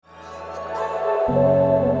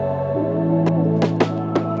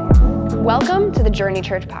Welcome to the Journey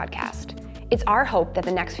Church podcast. It's our hope that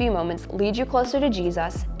the next few moments lead you closer to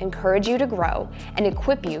Jesus, encourage you to grow, and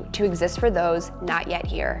equip you to exist for those not yet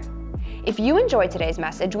here. If you enjoyed today's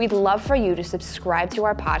message, we'd love for you to subscribe to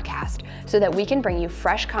our podcast so that we can bring you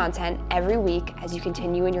fresh content every week as you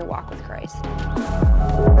continue in your walk with Christ.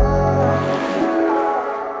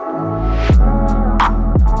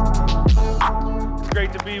 It's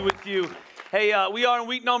great to be with you. Hey, we are in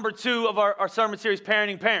week number 2 of our sermon series,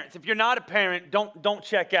 Parenting Parents. If you're not a parent, don't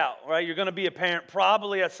check out, right? You're going to be a parent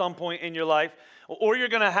probably at some point in your life, or you're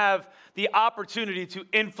going to have the opportunity to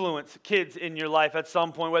influence kids in your life at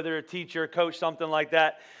some point, whether you're a teacher, coach, something like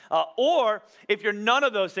that. Or if you're none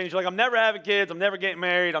of those things, you're like, I'm never having kids, I'm never getting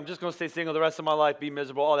married, I'm just going to stay single the rest of my life, be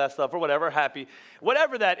miserable, all that stuff, or whatever, happy.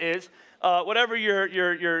 Whatever that is, whatever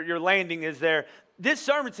your landing is there, this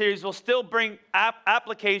sermon series will still bring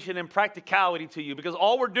application and practicality to you, because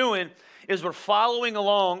all we're doing is we're following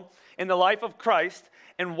along in the life of Christ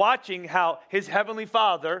and watching how his heavenly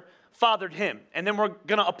Father fathered him. And then we're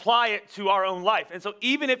going to apply it to our own life. And so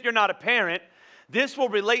even if you're not a parent, this will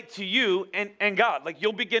relate to you and God. Like,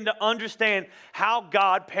 you'll begin to understand how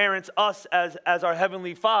God parents us as our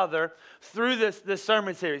Heavenly Father through this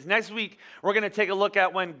sermon series. Next week, we're going to take a look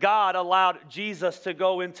at when God allowed Jesus to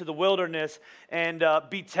go into the wilderness and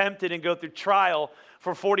be tempted and go through trial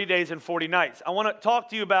for 40 days and 40 nights. I want to talk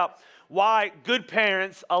to you about why good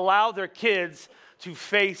parents allow their kids to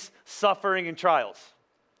face suffering and trials.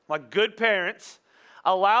 Like, good parents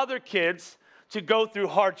allow their kids to go through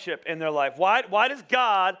hardship in their life. Why does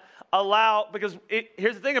God allow? Because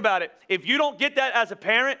here's the thing about it. If you don't get that as a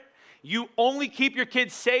parent, you only keep your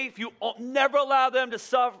kids safe. You never allow them to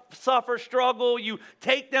suffer, struggle. You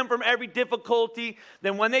take them from every difficulty.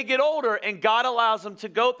 Then when they get older and God allows them to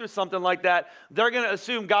go through something like that, they're going to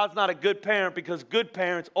assume God's not a good parent, because good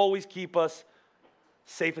parents always keep us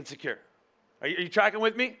safe and secure. Are you tracking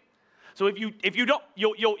with me? So if you don't,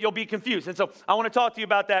 you'll be confused. And so I want to talk to you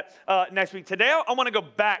about that next week. Today, I want to go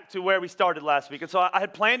back to where we started last week. And so I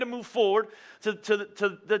had planned to move forward to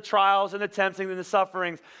the trials and the temptings and the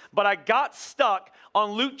sufferings, but I got stuck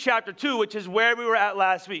on Luke chapter 2, which is where we were at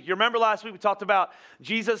last week. You remember last week we talked about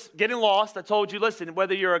Jesus getting lost. I told you, listen,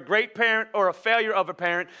 whether you're a great parent or a failure of a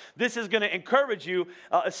parent, this is going to encourage you,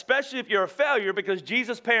 especially if you're a failure, because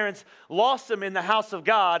Jesus' parents lost him in the house of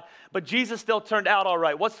God, but Jesus still turned out all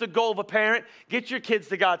right. What's the goal of a parent? Get your kids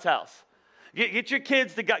to God's house. Get your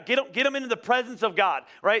kids to God. Get them into the presence of God,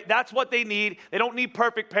 right? That's what they need. They don't need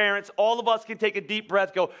perfect parents. All of us can take a deep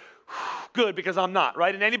breath, go, good, because I'm not,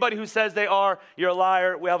 right? And anybody who says they are, you're a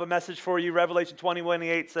liar. We have a message for you. Revelation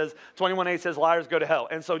 21:8 says liars go to hell.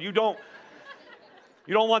 And so you don't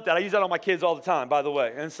want that. I use that on my kids all the time, by the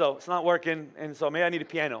way. And so it's not working. And so maybe I need a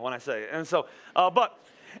piano when I say it. And so, we're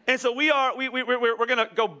going to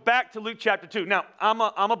go back to Luke chapter 2. Now, I'm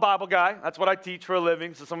a Bible guy. That's what I teach for a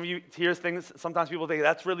living. So some of you hear things, sometimes people think,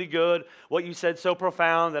 that's really good. What you said, so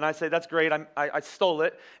profound. And I say, that's great. I stole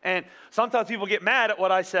it. And sometimes people get mad at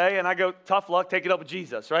what I say, and I go, tough luck, take it up with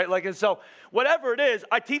Jesus, right? And so whatever it is,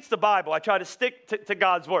 I teach the Bible. I try to stick to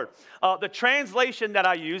God's word. The translation that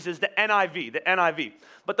I use is the NIV.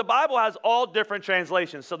 But the Bible has all different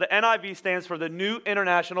translations. So the NIV stands for the New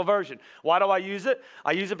International Version. Why do I use it?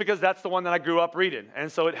 I use it because that's the one that I grew up reading. And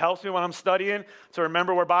so it helps me when I'm studying to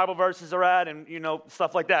remember where Bible verses are at and,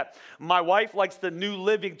 stuff like that. My wife likes the New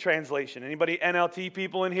Living Translation. Anybody NLT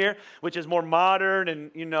people in here? Which is more modern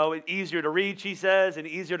and, easier to read, she says, and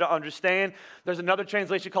easier to understand. There's another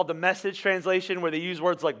translation called the Message Translation where they use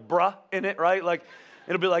words like bruh in it, right?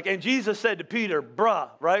 It'll be like, and Jesus said to Peter, bruh,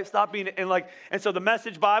 right? Stop being, and so the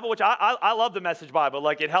Message Bible, which I love the Message Bible.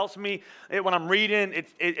 It helps me when I'm reading.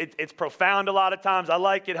 It's profound a lot of times. I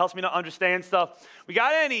like it. It helps me to understand stuff. We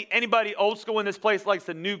got anybody old school in this place likes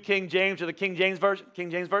the New King James or the King James Version? King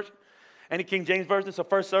James Version? Any King James Version? So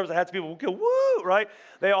first service, I had some people who go, woo, right?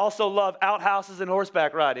 They also love outhouses and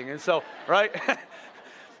horseback riding. And so, right?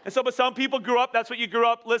 And so, but some people grew up, that's what you grew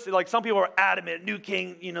up listening. Some people are adamant, New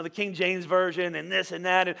King, the King James Version and this and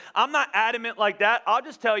that. And I'm not adamant like that. I'll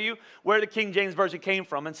just tell you where the King James Version came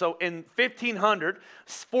from. And so in 1500,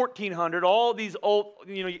 1400, all these old,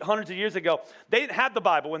 hundreds of years ago, they didn't have the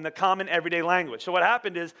Bible in the common everyday language. So what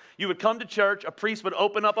happened is you would come to church, a priest would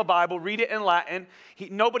open up a Bible, read it in Latin.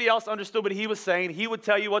 Nobody else understood what he was saying. He would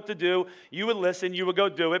tell you what to do. You would listen. You would go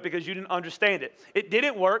do it because you didn't understand it. It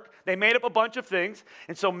didn't work. They made up a bunch of things.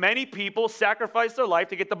 And so so many people sacrificed their life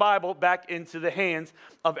to get the Bible back into the hands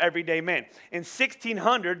of everyday man. In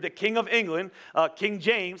 1600, the King of England, King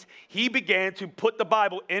James, he began to put the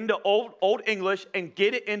Bible into Old English and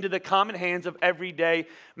get it into the common hands of everyday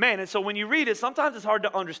man. And so when you read it, sometimes it's hard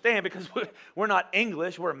to understand because we're not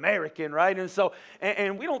English, we're American, right? And so,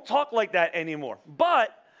 and we don't talk like that anymore.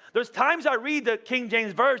 But there's times I read the King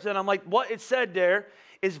James Version and I'm like, what it said there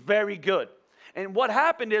is very good. And what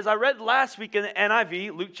happened is I read last week in the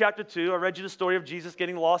NIV, Luke chapter 2, I read you the story of Jesus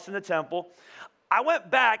getting lost in the temple. I went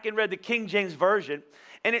back and read the King James Version,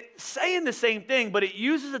 and it's saying the same thing, but it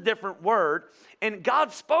uses a different word. And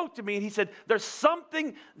God spoke to me, and he said, there's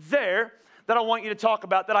something there that I want you to talk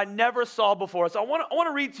about that I never saw before. So I want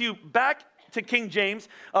to read to you back to King James,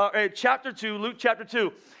 chapter 2, Luke chapter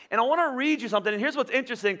 2. And I want to read you something. And here's what's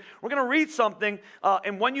interesting. We're going to read something.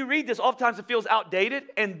 And when you read this, oftentimes it feels outdated.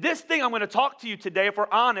 And this thing I'm going to talk to you today, if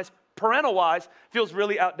we're honest, parental-wise, feels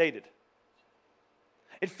really outdated.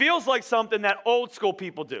 It feels like something that old school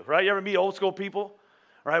people do, right? You ever meet old school people?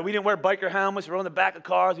 Right? We didn't wear biker helmets. We were on the back of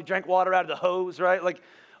cars. We drank water out of the hose, right? Like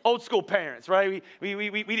old school parents, right?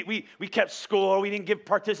 We kept score. We didn't give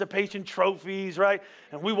participation trophies, right?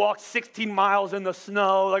 And we walked 16 miles in the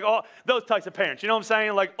snow, like all those types of parents. You know what I'm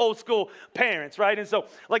saying? Like old school parents, right? And so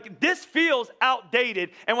like this feels outdated.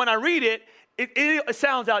 And when I read it, it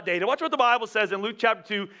sounds outdated. Watch what the Bible says in Luke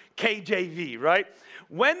chapter 2, KJV, right?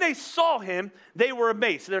 When they saw him, they were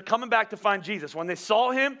amazed. So they're coming back to find Jesus. When they saw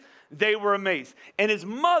him, they were amazed. And his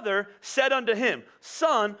mother said unto him,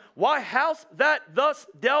 Son, why hast thou thus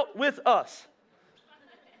dealt with us?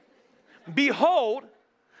 Behold,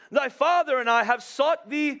 thy father and I have sought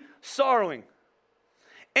thee sorrowing.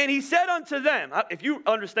 And he said unto them, if you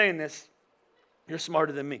understand this, you're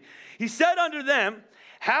smarter than me. He said unto them,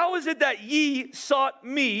 How is it that ye sought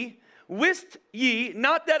me? Wist ye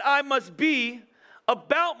not that I must be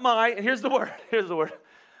about my, and here's the word,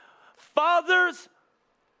 Father's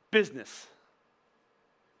business.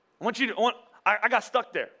 I got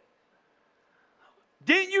stuck there.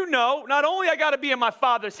 Didn't you know, not only I got to be in my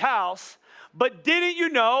Father's house, but didn't you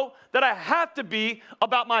know that I have to be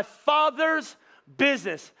about my Father's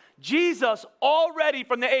business? Jesus already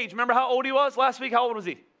from the age, remember how old he was last week? How old was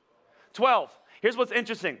he? 12. Here's what's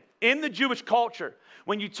interesting. In the Jewish culture,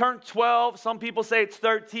 when you turn 12, some people say it's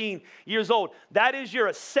 13 years old. That is your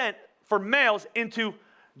ascent for males into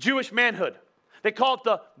Jewish manhood. They call it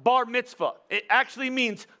the bar mitzvah. It actually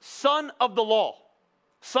means son of the law.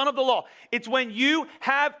 Son of the law. It's when you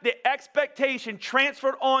have the expectation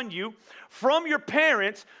transferred on you from your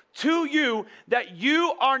parents to you that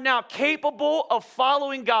you are now capable of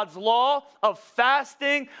following God's law, of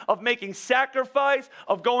fasting, of making sacrifice,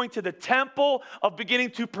 of going to the temple, of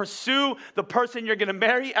beginning to pursue the person you're going to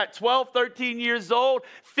marry at 12, 13 years old,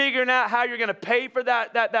 figuring out how you're going to pay for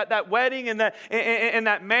that wedding and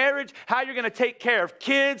that marriage, how you're going to take care of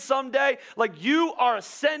kids someday. Like you are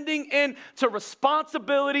ascending into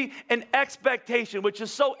responsibility and expectation, which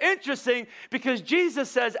is so interesting because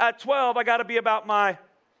Jesus says at 12, I got to be about my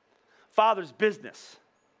Father's business.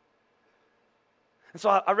 And so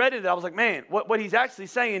I read it, I was like, man, what he's actually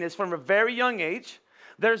saying is from a very young age,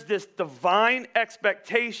 there's this divine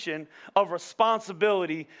expectation of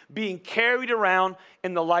responsibility being carried around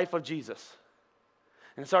in the life of Jesus.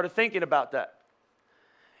 And I started thinking about that.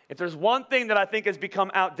 If there's one thing that I think has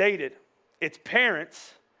become outdated, it's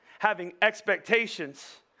parents having expectations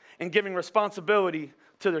and giving responsibility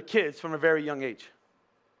to their kids from a very young age.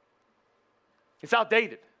 It's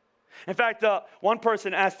outdated. In fact, one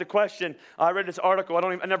person asked the question, I read this article,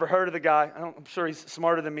 I never heard of the guy, I'm sure he's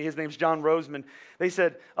smarter than me, his name's John Roseman. They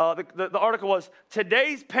said, the article was,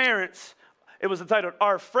 today's parents, it was entitled,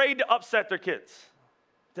 are afraid to upset their kids.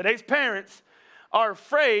 Today's parents are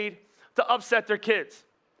afraid to upset their kids.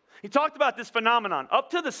 He talked about this phenomenon. Up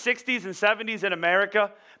to the 60s and 70s in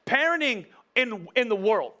America, parenting in the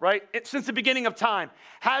world, right, since the beginning of time,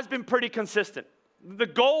 has been pretty consistent. The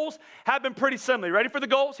goals have been pretty similar. You ready for the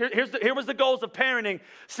goals? Here was the goals of parenting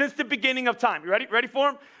since the beginning of time. You ready? Ready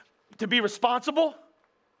for them? To be responsible.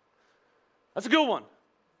 That's a good one.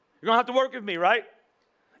 You're going to have to work with me, right?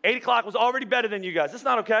 8 o'clock was already better than you guys. That's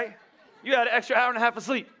not okay. You had an extra hour and a half of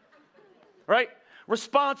sleep, right?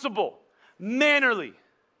 Responsible. Mannerly.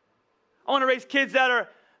 I want to raise kids that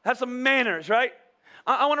have some manners, right?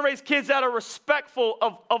 I want to raise kids that are respectful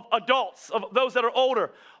of adults, of those that are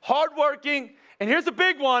older. Hardworking. And here's the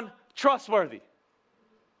big one, trustworthy.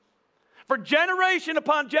 For generation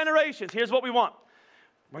upon generations, here's what we want.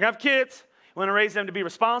 We're going to have kids. We want to raise them to be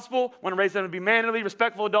responsible. We want to raise them to be manly,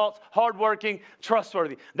 respectful adults, hardworking,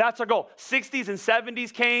 trustworthy. That's our goal. 60s and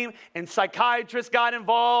 70s came, and psychiatrists got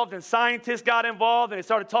involved, and scientists got involved, and they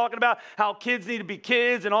started talking about how kids need to be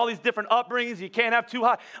kids and all these different upbringings. You can't have too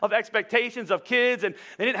high of expectations of kids, and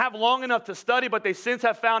they didn't have long enough to study, but they since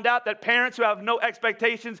have found out that parents who have no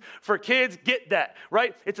expectations for kids get that,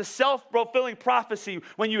 right? It's a self-fulfilling prophecy.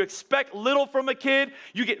 When you expect little from a kid,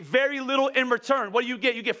 you get very little in return. What do? You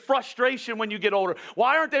get frustration when you get older.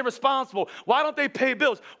 Why aren't they responsible? Why don't they pay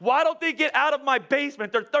bills? Why don't they get out of my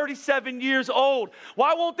basement? They're 37 years old.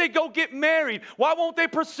 Why won't they go get married? Why won't they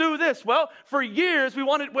pursue this? Well, for years we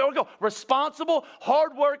wanted, where we go, responsible,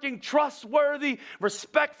 hardworking, trustworthy,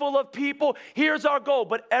 respectful of people. Here's our goal,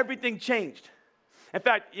 but everything changed. In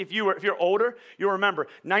fact, if you're older, you'll remember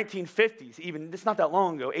 1950s, even, it's not that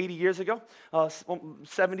long ago, 80 years ago,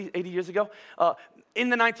 70, 80 years ago. In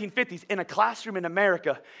the 1950s, in a classroom in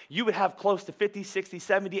America, you would have close to 50, 60,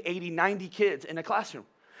 70, 80, 90 kids in a classroom.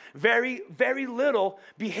 Very, very little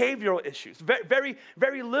behavioral issues. Very,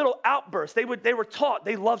 very little outbursts. They were taught.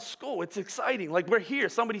 They love school. It's exciting. Like, we're here.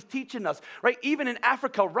 Somebody's teaching us, right? Even in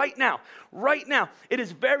Africa right now, it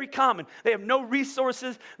is very common. They have no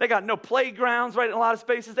resources. They got no playgrounds, right? In a lot of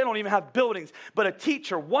spaces, they don't even have buildings. But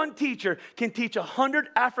one teacher can teach 100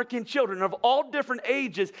 African children of all different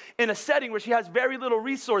ages in a setting where she has very little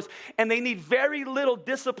resource, and they need very little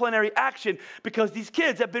disciplinary action because these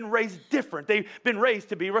kids have been raised different. They've been raised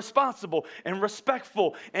to be responsible and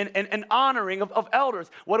respectful and honoring of elders.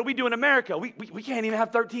 What do we do in America? We can't even have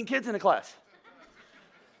 13 kids in a class.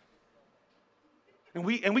 And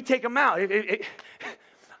we take them out.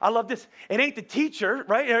 I love this. It ain't the teacher,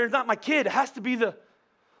 right? It's not my kid. It has to be the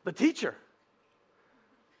teacher.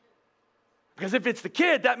 Because if it's the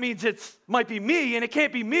kid, that means it might be me, and it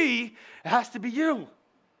can't be me. It has to be you.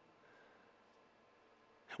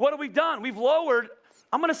 What have we done? We've lowered.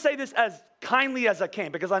 I'm going to say this as kindly as I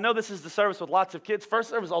can, because I know this is the service with lots of kids. First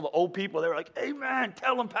service, all the old people, they were like, amen,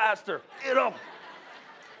 tell them, pastor, get them.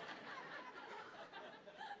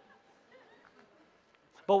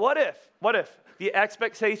 But what if the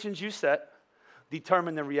expectations you set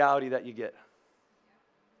determine the reality that you get?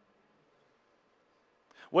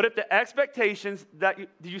 What if the expectations that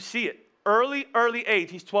you see it, early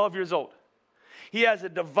age, he's 12 years old. He has a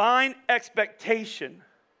divine expectation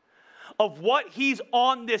of what he's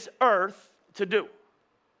on this earth to do.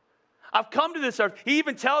 I've come to this earth. He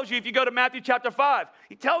even tells you, if you go to Matthew chapter 5,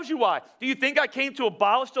 he tells you why. Do you think I came to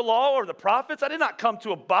abolish the law or the prophets? I did not come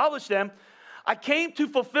to abolish them. I came to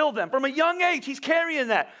fulfill them. From a young age, he's carrying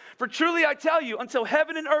that. For truly I tell you, until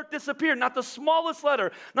heaven and earth disappear, not the smallest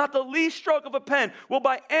letter, not the least stroke of a pen will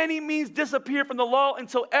by any means disappear from the law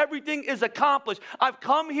until everything is accomplished. I've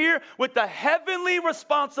come here with the heavenly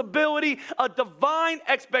responsibility, a divine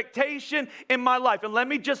expectation in my life. And let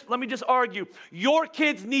me just argue, your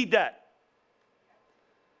kids need that.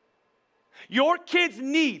 Your kids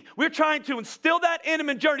we're trying to instill that in them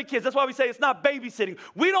and journey kids. That's why we say it's not babysitting.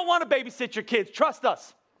 We don't want to babysit your kids. Trust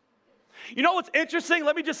us. You know what's interesting?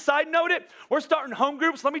 Let me just side note it. We're starting home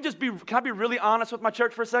groups. Can I be really honest with my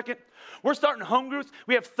church for a second? We're starting home groups.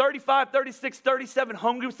 We have 35, 36, 37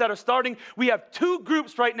 home groups that are starting. We have 2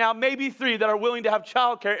 groups right now, maybe 3, that are willing to have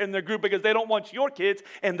childcare in their group because they don't want your kids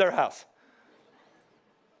in their house.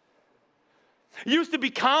 It used to be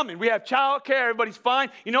common. We have childcare, everybody's fine.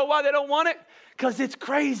 You know why they don't want it? Because it's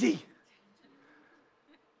crazy.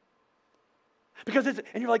 And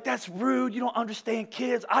you're like, that's rude. You don't understand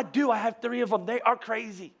kids. I do. I have 3 of them. They are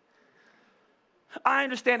crazy. I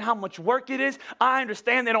understand how much work it is. I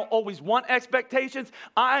understand they don't always want expectations.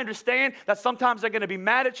 I understand that sometimes they're going to be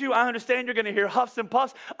mad at you. I understand you're going to hear huffs and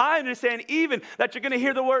puffs. I understand even that you're going to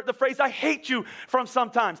hear the phrase, I hate you, from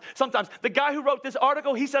sometimes. The guy who wrote this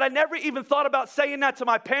article, he said, I never even thought about saying that to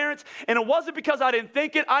my parents, and it wasn't because I didn't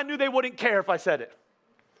think it. I knew they wouldn't care if I said it.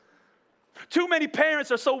 Too many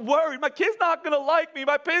parents are so worried. My kid's not going to like me.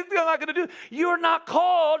 My kid's not going to do. You're not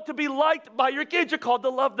called to be liked by your kids. You're called to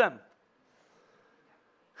love them.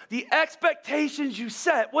 The expectations you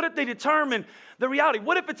set, what if they determine the reality?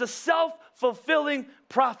 What if it's a self-fulfilling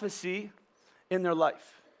prophecy in their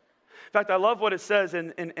life? In fact, I love what it says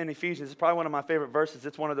in Ephesians. It's probably one of my favorite verses.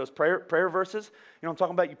 It's one of those prayer verses. You know what I'm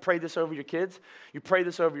talking about? You pray this over your kids. You pray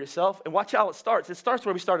this over yourself. And watch how it starts. It starts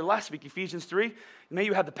where we started last week, Ephesians 3. May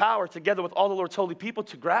you have the power, together with all the Lord's holy people,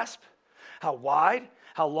 to grasp how wide,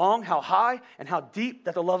 how long, how high, and how deep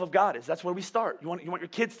that the love of God is. That's where we start. You want your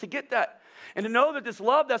kids to get that. And to know that this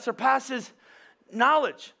love that surpasses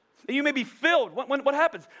knowledge. You may be filled. What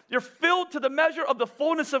happens? You're filled to the measure of the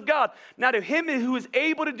fullness of God. Now to him who is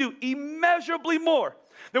able to do immeasurably more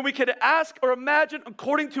than we could ask or imagine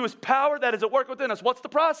according to his power that is at work within us. What's the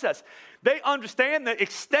process? They understand the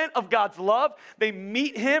extent of God's love. They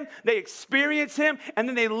meet him, they experience him, and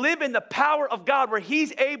then they live in the power of God where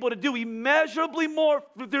he's able to do immeasurably more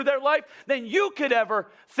through their life than you could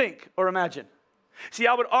ever think or imagine. See,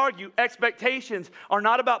 I would argue expectations are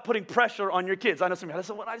not about putting pressure on your kids. I know some of you,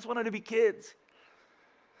 I just want them to be kids.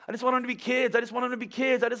 I just want them to be kids. I just want them to be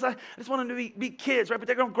kids. I just want them to be kids, right? But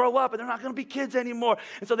they're going to grow up and they're not going to be kids anymore.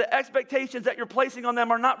 And so the expectations that you're placing on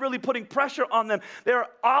them are not really putting pressure on them. They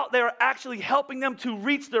are actually helping them to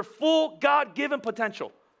reach their full God-given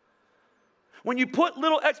potential. When you put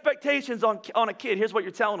little expectations on a kid, here's what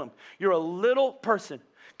you're telling them. You're a little person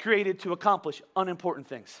created to accomplish unimportant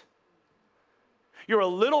things. You're a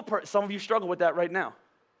little person. Some of you struggle with that right now.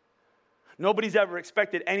 Nobody's ever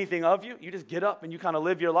expected anything of you. You just get up and you kind of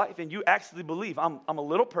live your life and you actually believe, I'm a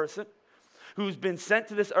little person who's been sent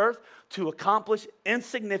to this earth to accomplish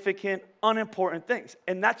insignificant, unimportant things.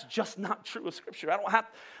 And that's just not true of Scripture.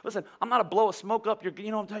 Listen, I'm not a blow a smoke up your,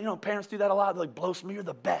 parents do that a lot. They're like, blow smoke, you're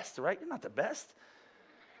the best, right? You're not the best.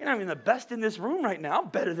 You're not even the best in this room right now. I'm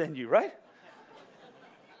better than you, right?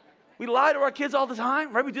 We lie to our kids all the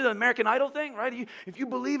time, right? We do the American Idol thing, right? If you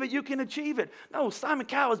believe it, you can achieve it. No, Simon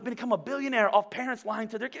Cowell has become a billionaire off parents lying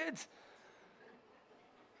to their kids.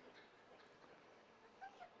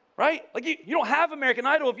 Right? Like you don't have American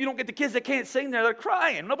Idol if you don't get the kids that can't sing there. They're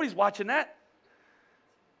crying. Nobody's watching that.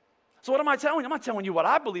 So what am I telling you? I'm not telling you what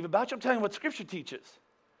I believe about you. I'm telling you what Scripture teaches.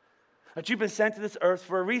 That you've been sent to this earth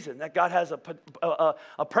for a reason, that God has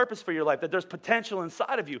a purpose for your life, that there's potential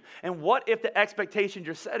inside of you. And what if the expectations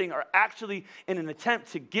you're setting are actually in an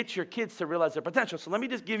attempt to get your kids to realize their potential? So let me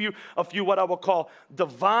just give you a few what I will call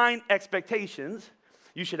divine expectations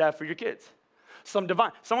you should have for your kids. Some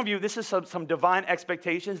of you, this is some divine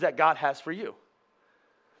expectations that God has for you.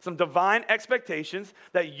 Some divine expectations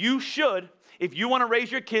that you should, if you want to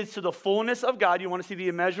raise your kids to the fullness of God, you want to see the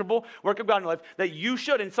immeasurable work of God in your life, that you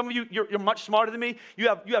should, and some of you, you're much smarter than me, you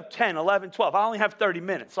have 10, 11, 12. I only have 30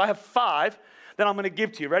 minutes, so I have 5 that I'm going to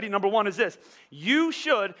give to you. Ready? Number 1 is this. You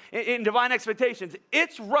should, in divine expectations,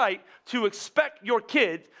 it's right to expect your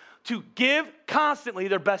kids to give constantly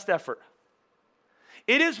their best effort.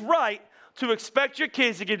 It is right to expect your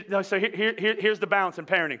kids to get, so here's the balance in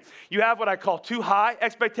parenting. You have what I call too high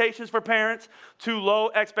expectations for parents, too low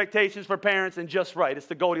expectations for parents, and just right. It's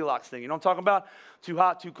the Goldilocks thing. You know what I'm talking about? Too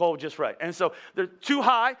hot, too cold, just right. And so they're too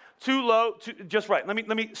high, too low, just right. Let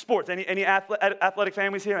me sports. Any athletic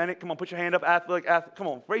families here? Come on, put your hand up. Athletic, come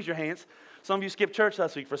on, raise your hands. Some of you skipped church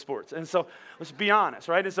last week for sports. And so let's be honest,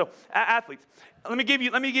 right? And so athletes, let me give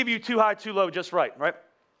you too high, too low, just right?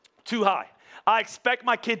 Too high. I expect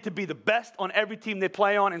my kid to be the best on every team they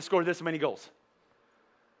play on and score this many goals.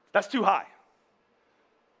 That's too high,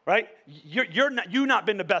 right? You've not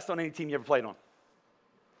been the best on any team you ever played on.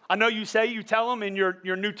 I know you tell them in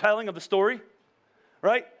your new telling of the story,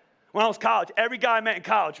 right? When I was college, every guy I met in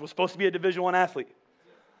college was supposed to be a Division I athlete.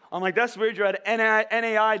 I'm like, that's weird. You're at an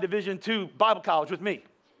NAI Division II Bible college with me.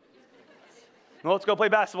 Well, let's go play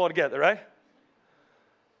basketball together, right?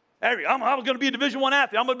 I'm going to be a Division I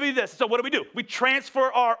athlete. I'm going to be this. So what do? We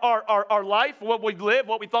transfer our life, what we live,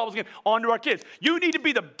 what we thought was going onto our kids. You need to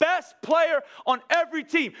be the best player on every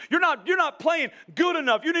team. You're not playing good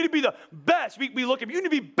enough. You need to be the best. We look at you need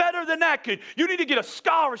to be better than that kid. You need to get a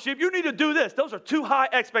scholarship. You need to do this. Those are too high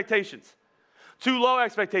expectations. Too low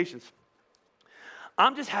expectations.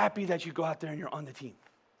 I'm just happy that you go out there and you're on the team.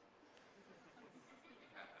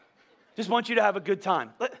 Just want you to have a good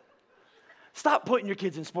time. Stop putting your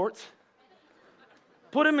kids in sports.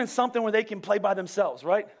 Put them in something where they can play by themselves,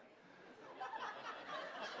 right?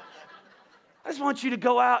 I just want you to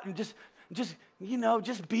go out and just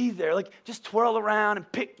be there. Like, just twirl around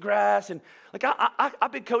and pick grass. And like,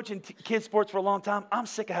 I've been coaching kids sports for a long time. I'm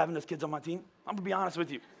sick of having those kids on my team. I'm going to be honest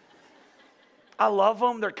with you. I love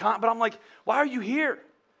them. But I'm like, why are you here?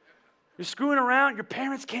 You're screwing around. Your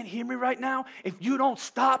parents can't hear me right now. If you don't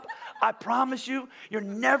stop, I promise you, you're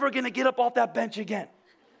never going to get up off that bench again.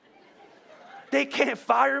 They can't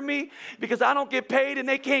fire me because I don't get paid, and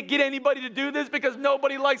they can't get anybody to do this because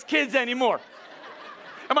nobody likes kids anymore.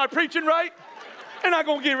 Am I preaching right? They're not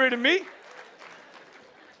going to get rid of me.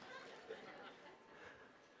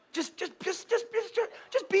 Just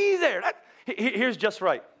be there. Here's just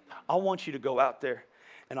right. I want you to go out there,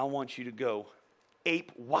 and I want you to go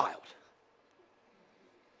ape wild.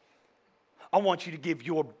 I want you to give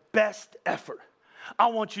your best effort. I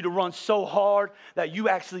want you to run so hard that you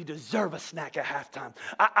actually deserve a snack at halftime.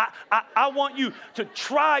 I want you to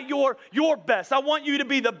try your best. I want you to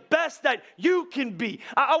be the best that you can be.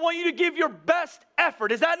 I want you to give your best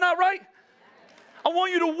effort. Is that not right? I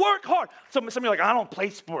want you to work hard. Some of you are like, I don't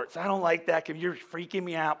play sports. I don't like that. You're freaking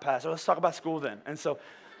me out, Pastor. Let's talk about school then. And so,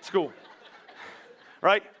 school,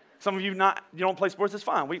 right? Some of you don't play sports. It's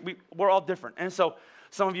fine. We're all different. And so,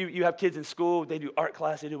 some of you have kids in school. They do art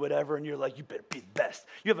class. They do whatever. And you're like, you better be the best.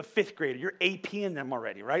 You have a fifth grader. You're APing them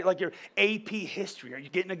already, right? Like you're AP history. Are you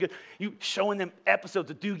getting you showing them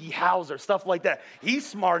episodes of Doogie Howser, stuff like that. He's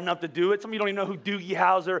smart enough to do it. Some of you don't even know who Doogie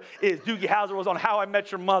Howser is. Doogie Howser was on How I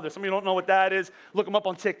Met Your Mother. Some of you don't know what that is. Look him up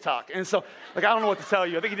on TikTok. And so, I don't know what to tell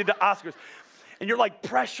you. I think he did the Oscars. And you're like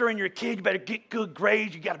pressuring your kid, you better get good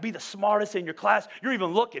grades, you got to be the smartest in your class. You're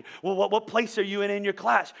even looking, well, what place are you in your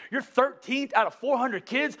class? You're 13th out of 400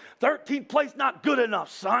 kids, 13th place, not good enough,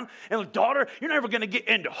 son. And daughter, you're never going to get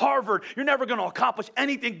into Harvard. You're never going to accomplish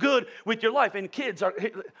anything good with your life. And kids,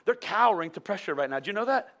 they're cowering to pressure right now. Do you know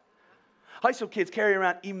that? High school kids carry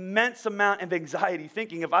around immense amount of anxiety,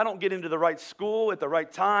 thinking if I don't get into the right school at the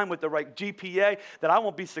right time with the right GPA, that I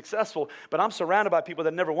won't be successful. But I'm surrounded by people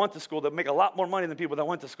that never went to school that make a lot more money than people that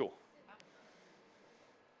went to school.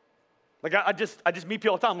 Like I just meet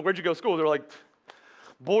people all the time. Where'd you go to school? They're like,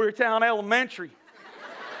 Boyertown Elementary.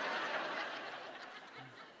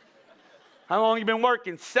 How long you been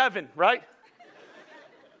working? 7, right?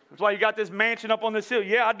 That's why you got this mansion up on this hill.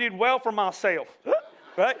 Yeah, I did well for myself,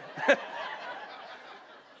 right?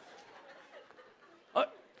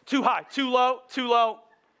 Too high, too low.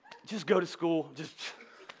 Just go to school. Just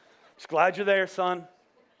glad you're there, son.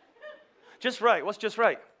 Just right. What's just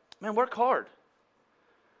right? Man, work hard.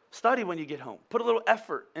 Study when you get home. Put a little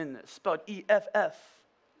effort in this. Spelled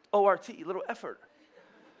EFFORT, little effort.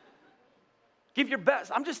 Give your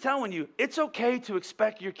best. I'm just telling you, it's okay to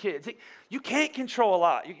expect your kids. You can't control a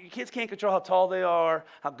lot. Your kids can't control how tall they are,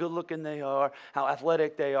 how good looking they are, how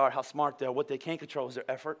athletic they are, how smart they are. What they can't control is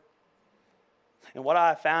their effort. And what I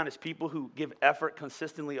have found is people who give effort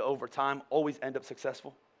consistently over time always end up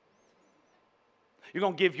successful. You're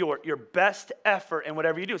going to give your best effort in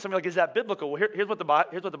whatever you do. Somebody like, is that biblical? Well, here's what the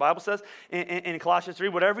Bible says in Colossians 3.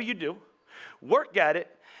 Whatever you do, work at it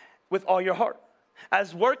with all your heart,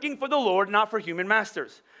 as working for the Lord, not for human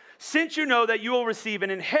masters. Since you know that you will receive an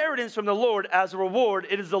inheritance from the Lord as a reward,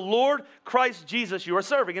 it is the Lord Christ Jesus you are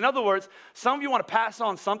serving. In other words, some of you want to pass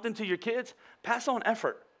on something to your kids, pass on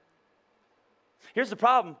effort. Here's the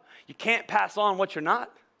problem. You can't pass on what you're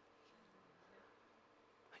not.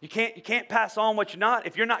 You can't pass on what you're not.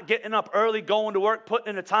 If you're not getting up early, going to work, putting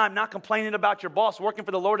in the time, not complaining about your boss, working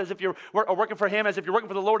for the Lord as if you're working for him, as if you're working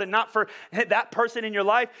for the Lord and not for that person in your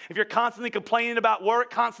life. If you're constantly complaining about work,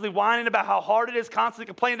 constantly whining about how hard it is, constantly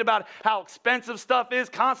complaining about how expensive stuff is,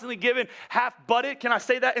 constantly giving half-butted. Can I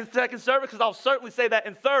say that in second service? Because I'll certainly say that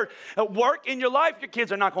in third. At work in your life, your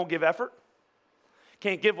kids are not going to give effort.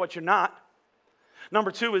 Can't give what you're not. Number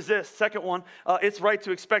 2 is this. Second one, it's right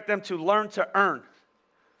to expect them to learn to earn.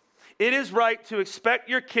 It is right to expect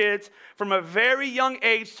your kids from a very young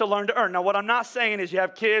age to learn to earn. Now, what I'm not saying is you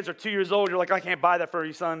have kids or 2 years old, you're like, I can't buy that for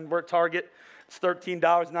you, son. We're at Target. It's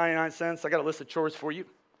 $13.99. I got a list of chores for you.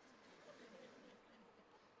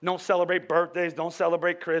 Don't celebrate birthdays. Don't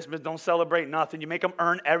celebrate Christmas. Don't celebrate nothing. You make them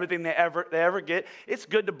earn everything they ever get. It's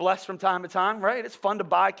good to bless from time to time, right? It's fun to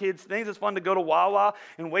buy kids things. It's fun to go to Wawa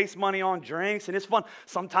and waste money on drinks. And it's fun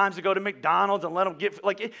sometimes to go to McDonald's and let them get,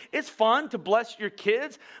 it's fun to bless your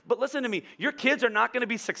kids. But listen to me. Your kids are not going to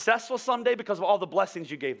be successful someday because of all the blessings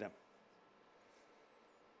you gave them.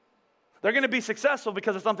 They're going to be successful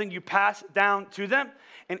because of something you pass down to them.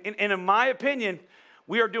 And in my opinion,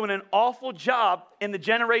 we are doing an awful job in the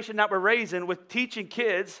generation that we're raising with teaching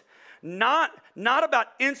kids not about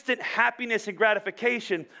instant happiness and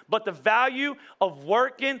gratification, but the value of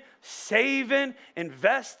working, saving,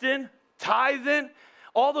 investing, tithing,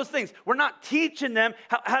 all those things. We're not teaching them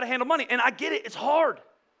how to handle money. And I get it, it's hard.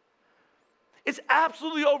 It's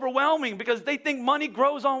absolutely overwhelming because they think money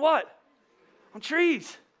grows on what? On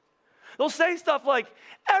trees. They'll say stuff like,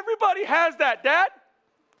 everybody has that, Dad.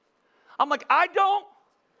 I'm like, I don't.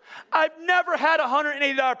 I've never had a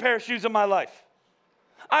 $180 pair of shoes in my life.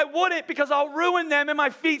 I wouldn't because I'll ruin them and my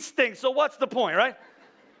feet stink. So what's the point, right?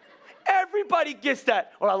 Everybody gets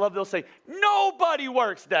that. Or I love they'll say, nobody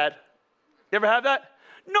works, Dad. You ever have that?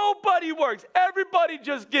 Nobody works. Everybody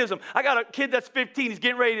just gives them. I got a kid that's 15. He's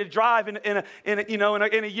getting ready to drive in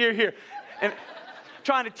a year here. And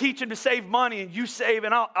trying to teach them to save money, and you save,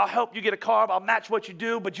 and I'll help you get a car, I'll match what you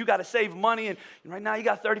do, but you got to save money, and right now you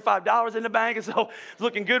got $35 in the bank, and so it's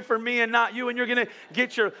looking good for me and not you, and you're going to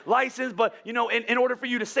get your license, but in order for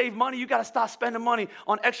you to save money, you got to stop spending money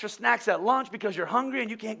on extra snacks at lunch because you're hungry, and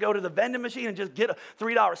you can't go to the vending machine and just get a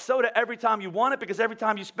 $3 soda every time you want it, because every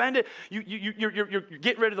time you spend it, you're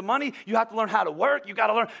getting rid of the money. You have to learn how to work. You got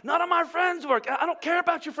to learn, none of my friends work. I don't care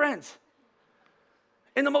about your friends.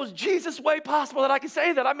 In the most Jesus way possible that I can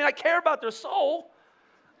say that. I mean, I care about their soul.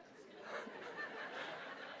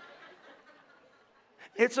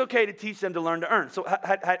 It's okay to teach them to learn to earn. So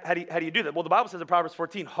how do you do that? Well, the Bible says in Proverbs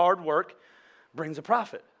 14, hard work brings a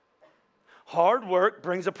profit. Hard work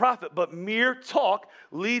brings a profit, but mere talk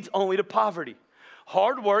leads only to poverty.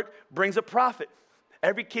 Hard work brings a profit.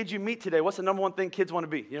 Every kid you meet today, what's the number one thing kids want to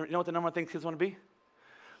be? You know what the number one thing kids want to be?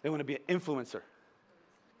 They want to be an influencer.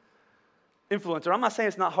 Influencer. I'm not saying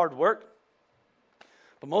it's not hard work,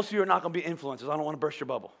 but most of you are not going to be influencers. I don't want to burst your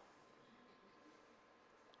bubble.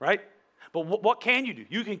 Right? But what can you do?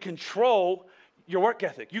 You can control your work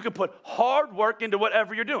ethic. You can put hard work into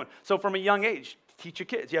whatever you're doing. So from a young age, teach your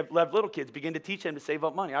kids. You have little kids, begin to teach them to save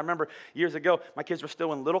up money. I remember years ago, my kids were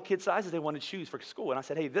still in little kid sizes. They wanted shoes for school. And I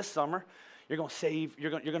said, hey, this summer, you're going to save,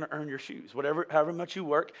 you're going to earn your shoes. However much you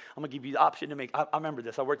work, I'm going to give you the option to make. I remember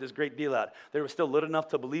this. I worked this great deal out. They were still little enough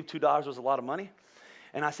to believe $2 was a lot of money.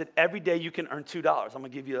 And I said, every day you can earn $2. I'm going to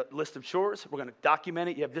give you a list of chores. We're going to document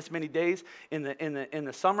it. You have this many days in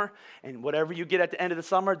the summer. And whatever you get at the end of the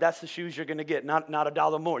summer, that's the shoes you're going to get, not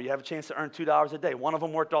 $1 more. You have a chance to earn $2 a day. One of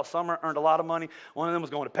them worked all summer, earned a lot of money. One of them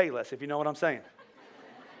was going to Payless, if you know what I'm saying.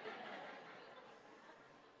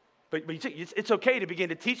 But it's okay to begin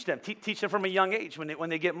to teach them. Teach them from a young age when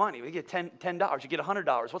they get money. They get $10, you get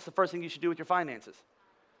 $100. What's the first thing you should do with your finances?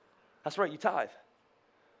 That's right, you tithe.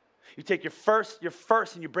 You take your first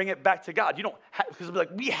and you bring it back to God. You don't have, because they'll be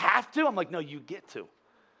like, we have to? I'm like, no, you get to.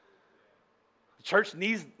 The church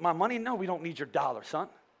needs my money? No, we don't need your dollar, son.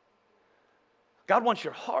 God wants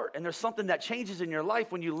your heart, and there's something that changes in your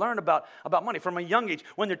life when you learn about money from a young age.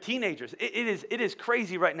 When they're teenagers, it is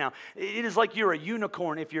crazy right now. It is like you're a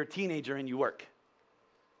unicorn if you're a teenager and you work.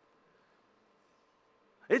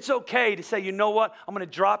 It's okay to say, you know what, I'm going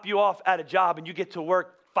to drop you off at a job and you get to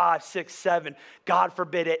work 5, 6, 7, God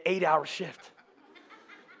forbid, an 8-hour shift.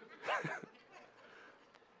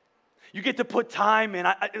 You get to put time in.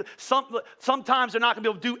 Sometimes they're not going to be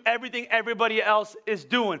able to do everything everybody else is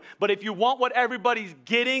doing. But if you want what everybody's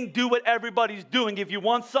getting, do what everybody's doing. If you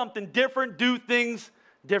want something different, do things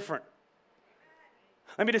different.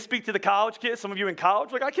 Let me just speak to the college kids. Some of you in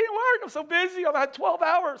college, like, I can't work. I'm so busy. I've had 12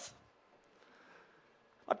 hours.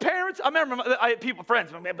 My parents, I remember I had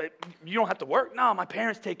friends, but you don't have to work. No, my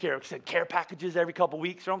parents take care of care packages every couple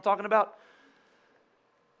weeks. You know what I'm talking about?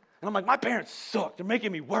 And I'm like, my parents suck. They're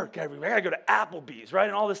making me work everywhere. I got to go to Applebee's, right,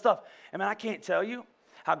 and all this stuff. And man, I can't tell you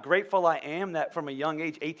how grateful I am that from a young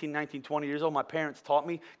age, 18, 19, 20 years old, my parents taught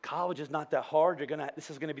me college is not that hard.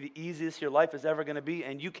 This is going to be the easiest your life is ever going to be,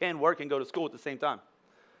 and you can work and go to school at the same time.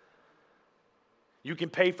 You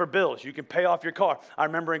can pay for bills. You can pay off your car. I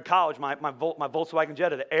remember in college, my Volkswagen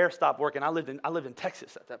Jetta, the air stopped working. I lived in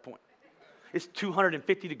Texas at that point. It's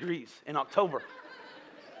 250 degrees in October.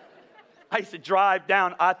 I used to drive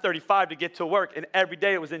down I-35 to get to work, and every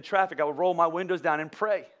day it was in traffic. I would roll my windows down and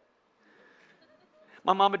pray.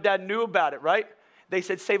 My mom and dad knew about it, right? They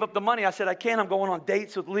said, save up the money. I said, I can't. I'm going on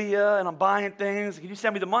dates with Leah, and I'm buying things. Can you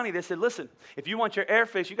send me the money? They said, listen, if you want your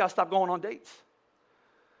airfish, you got to stop going on dates.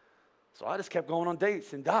 So I just kept going on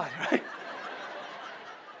dates and died, right?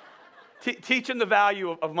 Teach them the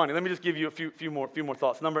value of money. Let me just give you a few more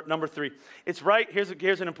thoughts. Number 3. It's right.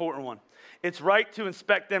 Here's an important one. It's right to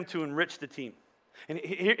inspect them to enrich the team. And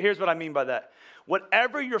here's what I mean by that.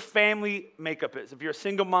 Whatever your family makeup is, if you're a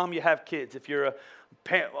single mom, you have kids. If you're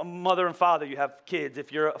a mother and father, you have kids.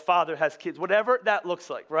 If you're a father, has kids. Whatever that looks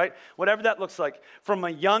like, right? Whatever that looks like. From a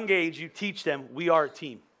young age, you teach them, we are a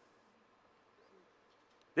team.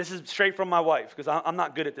 This is straight from my wife, because I'm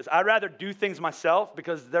not good at this. I'd rather do things myself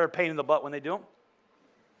because they're a pain in the butt when they do them.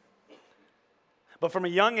 But from a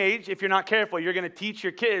young age, if you're not careful, you're going to teach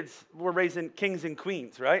your kids, we're raising kings and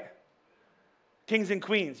queens, right? Kings and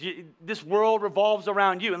queens. This world revolves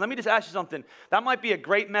around you. And let me just ask you something. That might be a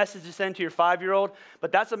great message to send to your 5-year-old,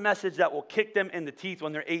 but that's a message that will kick them in the teeth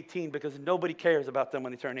when they're 18 because nobody cares about them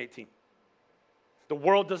when they turn 18. The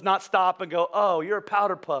world does not stop and go, oh, you're a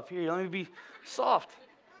powder puff. Here, let me be soft.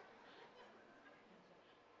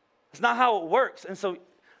 It's not how it works. And so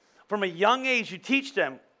from a young age, you teach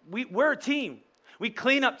them, we're a team. We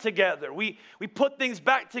clean up together. We put things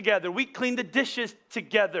back together. We clean the dishes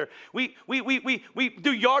together. We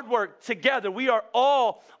do yard work together. We are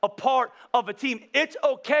all a part of a team. It's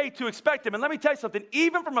okay to expect them. And let me tell you something,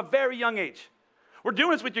 even from a very young age. We're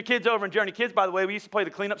doing this with your kids over in Journey Kids, by the way. We used to play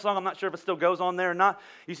the cleanup song. I'm not sure if it still goes on there or not.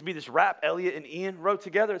 It used to be this rap Elliot and Ian wrote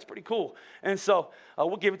together. It's pretty cool. And so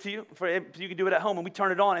we'll give it to you. You can do it at home. And we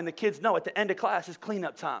turn it on, and the kids know at the end of class is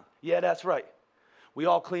cleanup time. Yeah, that's right. We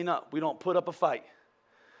all clean up. We don't put up a fight.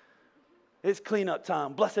 It's cleanup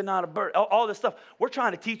time. Blessed not a bird. All this stuff. We're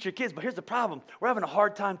trying to teach your kids, but here's the problem. We're having a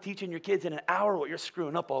hard time teaching your kids in an hour what you're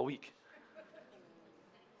screwing up all week.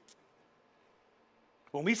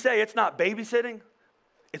 When we say it's not babysitting,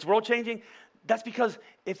 it's world changing, that's because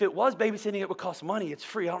if it was babysitting, it would cost money. It's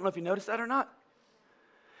free. I don't know if you noticed that or not.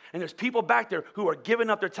 And there's people back there who are giving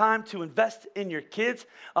up their time to invest in your kids,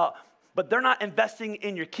 but they're not investing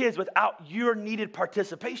in your kids without your needed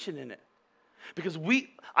participation in it. Because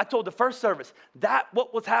I told the first service, that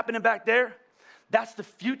what was happening back there, that's the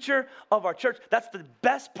future of our church. That's the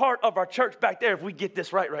best part of our church back there if we get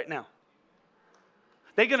this right now.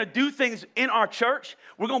 They're going to do things in our church.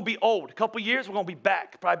 We're going to be old. A couple years, we're going to be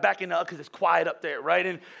probably back in the, because it's quiet up there, right?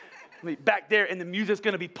 And back there, and the music's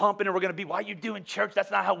going to be pumping, and we're going to be, why are you doing church?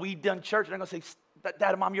 That's not how we done church. And I'm going to say,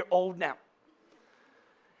 Dad and Mom, you're old now.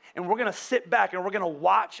 And we're going to sit back, and we're going to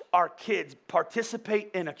watch our kids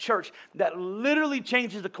participate in a church that literally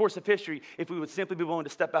changes the course of history if we would simply be willing to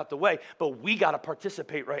step out the way. But we got to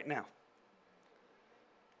participate right now.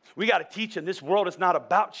 We got to teach them this world is not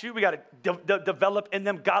about you. We got to develop in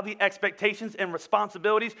them godly expectations and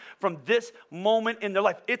responsibilities from this moment in their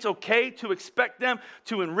life. It's okay to expect them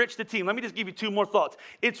to enrich the team. Let me just give you two more thoughts.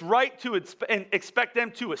 It's right to expect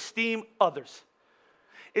them to esteem others.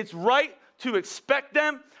 It's right to expect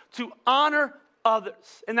them to honor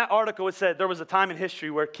others. In that article, it said there was a time in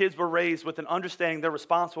history where kids were raised with an understanding they're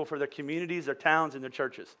responsible for their communities, their towns, and their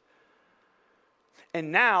churches.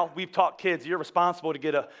 And now we've taught kids you're responsible to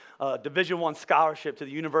get a Division I scholarship to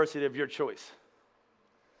the university of your choice.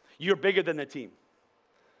 You're bigger than the team.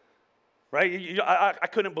 Right? I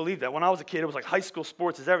couldn't believe that. When I was a kid, it was like high school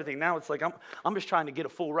sports is everything. Now it's like I'm just trying to get a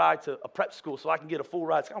full ride to a prep school so I can get a full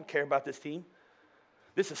ride. I don't care about this team.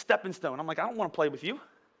 This is stepping stone. I'm like, I don't want to play with you.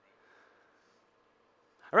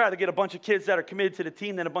 I'd rather get a bunch of kids that are committed to the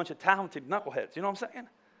team than a bunch of talented knuckleheads. You know what I'm saying?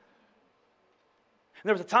 And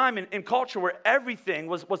there was a time in culture where everything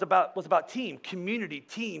was about team, community.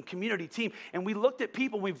 And we looked at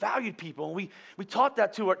people, we valued people, and we taught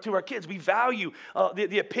that to our kids. We value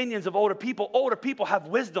the opinions of older people. Older people have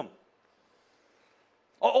wisdom.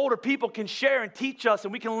 Older people can share and teach us,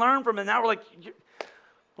 and we can learn from them. And now we're like,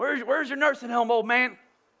 where's your nursing home, old man?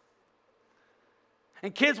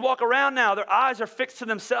 And kids walk around now, their eyes are fixed to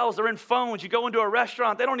themselves. They're in phones. You go into a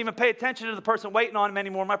restaurant, they don't even pay attention to the person waiting on them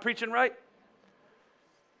anymore. Am I preaching right?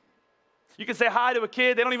 You can say hi to a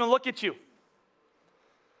kid, they don't even look at you.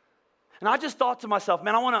 And I just thought to myself,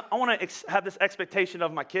 man, I want to have this expectation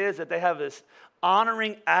of my kids that they have this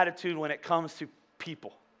honoring attitude when it comes to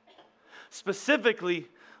people, specifically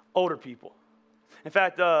older people. In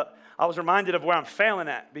fact, I was reminded of where I'm failing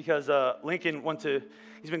at because Lincoln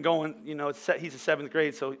he's been going, he's in seventh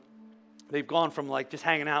grade, so they've gone from like just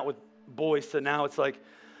hanging out with boys to now it's like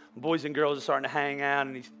boys and girls are starting to hang out,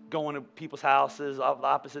 and he's going to people's houses of the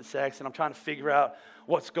opposite sex, and I'm trying to figure out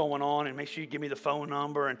what's going on, and make sure you give me the phone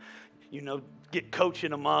number, and, get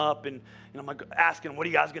coaching him up, and I'm like asking him, what are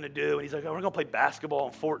you guys going to do? And he's like, we're going to play basketball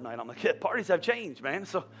on Fortnite. I'm like, yeah, parties have changed, man,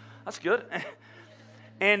 so that's good.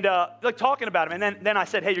 And like talking about him, and then I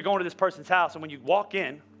said, hey, you're going to this person's house, and when you walk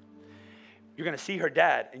in, you're going to see her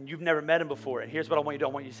dad, and you've never met him before, and here's what I want you to do.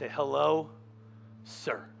 I want you to say, hello,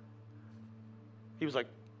 sir. He was like,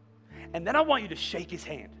 and then I want you to shake his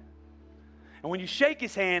hand. And when you shake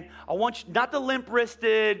his hand, I want you, not the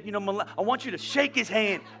limp-wristed, I want you to shake his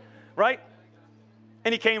hand, right?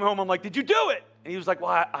 And he came home, I'm like, did you do it? And he was like,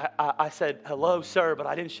 well, I said, hello, sir, but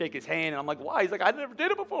I didn't shake his hand. And I'm like, why? He's like, I never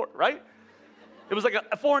did it before, right? It was like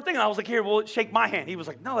a foreign thing. And I was like, here, well, shake my hand. He was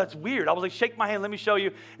like, no, that's weird. I was like, shake my hand, let me show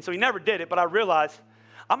you. And so he never did it, but I realized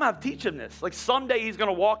I'm going to have to teach him this. Like someday he's going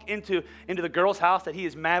to walk into the girl's house that he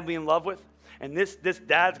is madly in love with. And this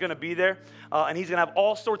dad's going to be there, and he's going to have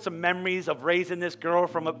all sorts of memories of raising this girl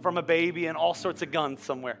from a baby and all sorts of guns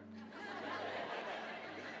somewhere.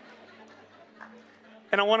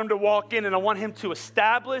 And I want him to walk in, and I want him to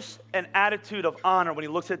establish an attitude of honor when he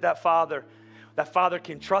looks at that father. That father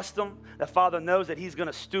can trust him. That father knows that he's going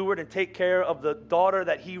to steward and take care of the daughter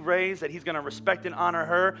that he raised, that he's going to respect and honor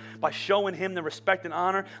her by showing him the respect and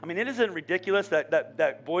honor. I mean, it isn't ridiculous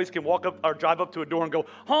that boys can walk up or drive up to a door and go,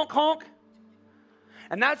 honk, honk.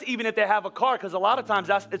 And that's even if they have a car, because a lot of times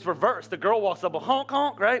it's reversed. The girl walks up, a honk,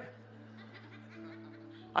 honk, right?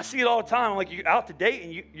 I see it all the time. I'm like, you're out to date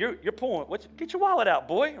and you're pulling. Get your wallet out,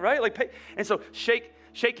 boy, right? Like, and so shake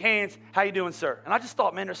hands. How you doing, sir? And I just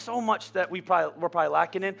thought, man, there's so much that we're probably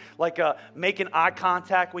lacking in, like making eye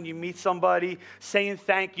contact when you meet somebody, saying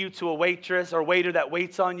thank you to a waitress or waiter that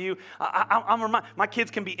waits on you. My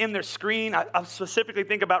kids can be in their screen. I specifically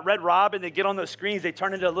think about Red Robin. They get on those screens. They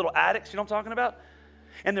turn into little addicts. You know what I'm talking about?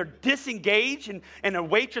 And they're disengaged, and a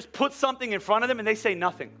waitress puts something in front of them, and they say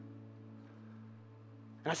nothing.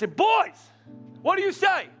 And I said, boys, what do you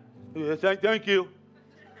say? Yeah, thank you.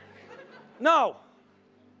 No.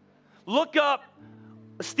 Look up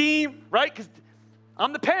esteem, right? Because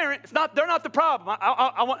I'm the parent. They're not the problem.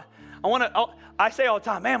 I say all the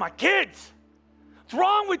time, man, my kids, what's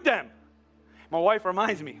wrong with them? My wife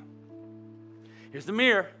reminds me, here's the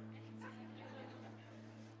mirror.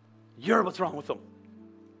 You're what's wrong with them.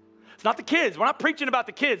 It's not the kids. We're not preaching about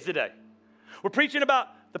the kids today. We're preaching about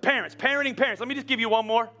the parents, parenting parents. Let me just give you one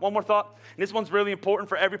more thought. And this one's really important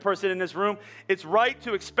for every person in this room. It's right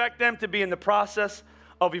to expect them to be in the process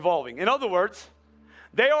of evolving. In other words,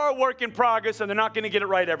 they are a work in progress and they're not going to get it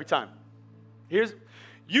right every time.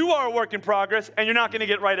 You are a work in progress and you're not going to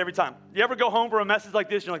get it right every time. You ever go home for a message like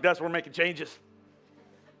this, you're like, that's where we're making changes.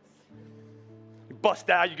 You bust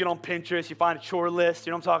out, you get on Pinterest, you find a chore list,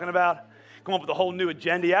 you know what I'm talking about? Come up with a whole new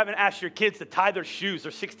agenda. You haven't asked your kids to tie their shoes.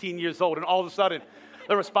 They're 16 years old and all of a sudden,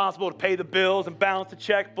 they're responsible to pay the bills and balance the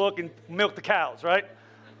checkbook and milk the cows, right?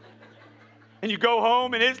 And you go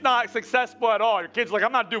home and it's not successful at all. Your kid's like,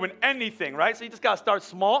 I'm not doing anything, right? So you just got to start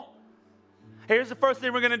small. Here's the first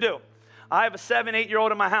thing we're going to do. I have a 7,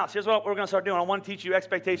 8-year-old in my house. Here's what we're going to start doing. I want to teach you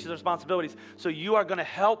expectations and responsibilities. So you are going to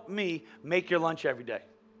help me make your lunch every day.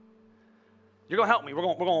 You're going to help me. We're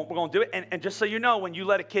going to do it. And just so you know, when you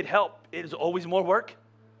let a kid help, it is always more work.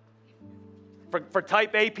 For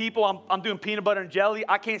type A people, I'm doing peanut butter and jelly.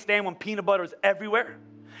 I can't stand when peanut butter is everywhere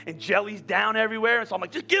and jelly's down everywhere. And so I'm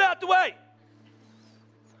like, just get out the way.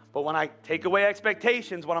 But when I take away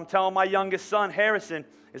expectations, what I'm telling my youngest son, Harrison,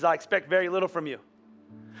 is I expect very little from you.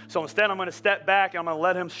 So instead, I'm going to step back and I'm going to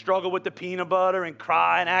let him struggle with the peanut butter and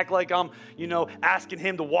cry and act like I'm, asking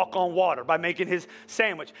him to walk on water by making his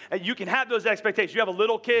sandwich. And you can have those expectations. You have a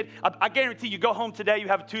little kid. I guarantee you go home today, you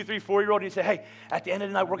have a 2, 3, 4-year-old, and you say, hey, at the end of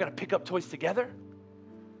the night, we're going to pick up toys together.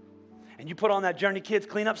 And you put on that Journey Kids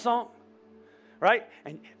cleanup song, right?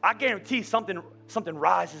 And I guarantee something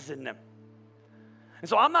rises in them. And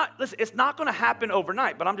so it's not going to happen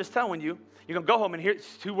overnight, but I'm just telling you, you're going to go home and here's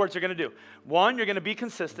 2 words you're going to do. 1, you're going to be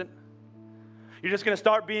consistent. You're just going to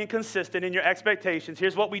start being consistent in your expectations.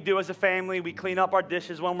 Here's what we do as a family. We clean up our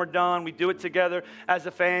dishes when we're done. We do it together as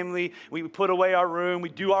a family. We put away our room. We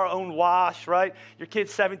do our own wash, right? Your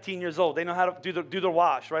kid's 17 years old. They know how to do their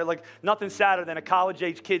wash, right? Like nothing sadder than a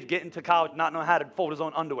college-age kid getting to college not knowing how to fold his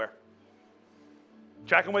own underwear.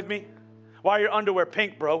 Tracking with me? Why are your underwear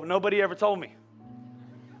pink, bro? Nobody ever told me.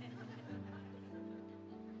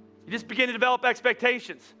 You just begin to develop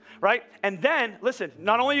expectations, right? And then, listen,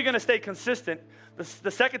 not only are you going to stay consistent,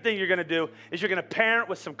 the second thing you're going to do is you're going to parent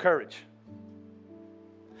with some courage.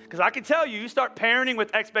 Because I can tell you start parenting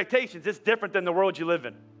with expectations, it's different than the world you live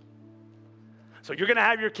in. So you're going to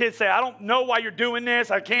have your kids say, I don't know why you're doing this.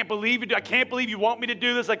 I can't believe you. I can't believe you want me to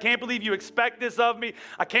do this. I can't believe you expect this of me.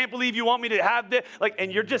 I can't believe you want me to have this. And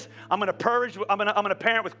I'm going to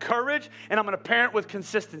parent with courage, and I'm going to parent with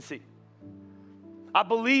consistency. I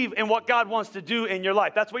believe in what God wants to do in your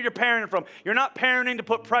life. That's what you're parenting from. You're not parenting to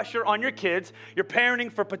put pressure on your kids. You're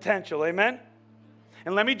parenting for potential. Amen?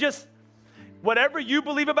 And let me whatever you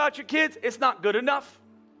believe about your kids, it's not good enough.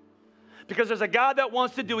 Because there's a God that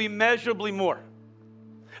wants to do immeasurably more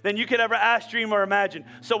than you could ever ask, dream, or imagine.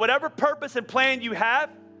 So whatever purpose and plan you have,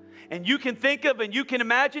 and you can think of and you can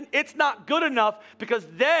imagine, it's not good enough because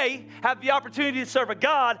they have the opportunity to serve a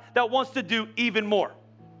God that wants to do even more.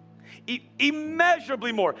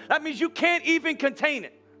 Immeasurably more. That means you can't even contain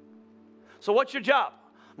it. So what's your job?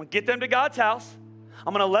 I'm going to get them to God's house.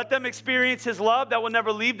 I'm going to let them experience His love that will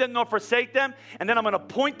never leave them nor forsake them. And then I'm going to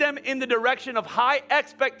point them in the direction of high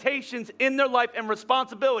expectations in their life and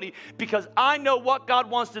responsibility because I know what God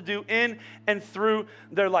wants to do in and through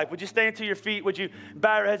their life. Would you stand to your feet? Would you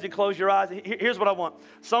bow your heads and close your eyes? Here's what I want.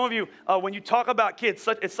 Some of you, when you talk about kids,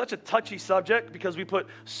 it's such a touchy subject because we put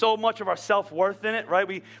so much of our self-worth in it, right?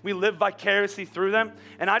 We live vicariously through them.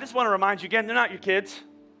 And I just want to remind you again, they're not your kids.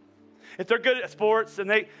 If they're good at sports and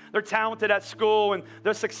they're talented at school and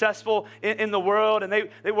they're successful in the world and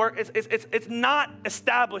they work, it's not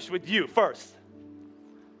established with you first.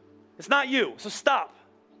 It's not you, so stop.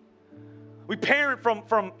 We parent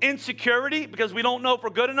from insecurity because we don't know if we're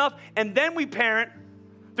good enough, and then we parent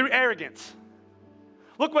through arrogance.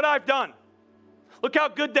 Look what I've done. Look how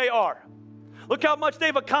good they are. Look how much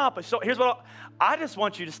they've accomplished. So here's what I just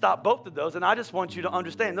want you to stop both of those, and I just want you to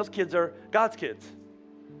understand those kids are God's kids.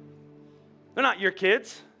 They're not your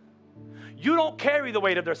kids. You don't carry the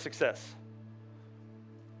weight of their success.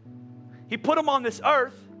 He put them on this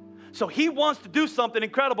earth, so he wants to do something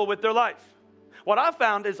incredible with their life. What I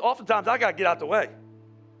found is oftentimes I got to get out the way.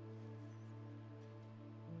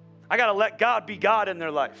 I got to let God be God in their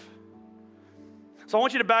life. So I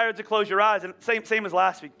want you to bow your heads and close your eyes. And same as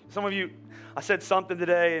last week. Some of you, I said something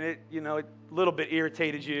today, and it a little bit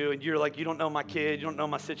irritated you, and you're like, you don't know my kid, you don't know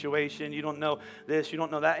my situation, you don't know this, you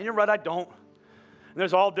don't know that. And you're right, I don't. And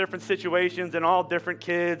there's all different situations and all different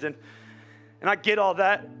kids, and I get all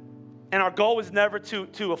that. And our goal is never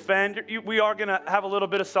to offend. We are going to have a little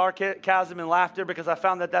bit of sarcasm and laughter because I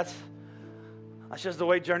found that's just the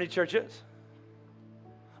way Journey Church is.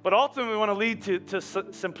 But ultimately, we want to lead to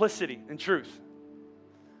simplicity and truth.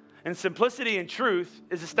 And simplicity and truth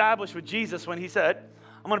is established with Jesus when he said,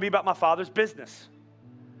 I'm going to be about my Father's business.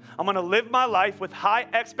 I'm going to live my life with high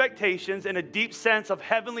expectations and a deep sense of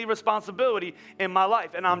heavenly responsibility in my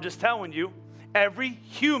life. And I'm just telling you, every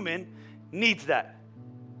human needs that.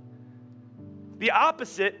 The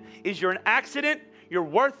opposite is you're an accident, you're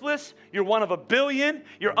worthless, you're one of a billion,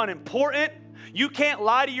 you're unimportant. You can't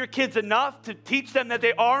lie to your kids enough to teach them that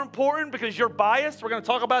they are important because you're biased. We're going to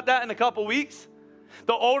talk about that in a couple weeks.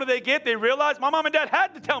 The older they get, they realize my mom and dad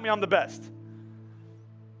had to tell me I'm the best.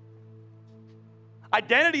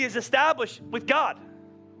 Identity is established with God.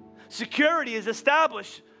 Security is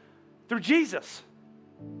established through Jesus.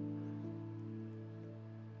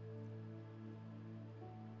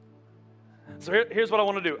 So here's what I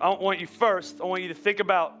want to do. I want you to think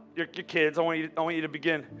about your kids. I want you to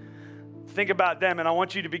begin to think about them, and I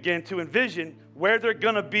want you to begin to envision where they're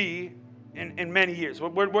going to be in many years.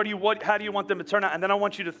 How do you want them to turn out? And then I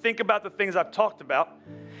want you to think about the things I've talked about,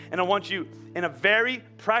 and I want you, in a very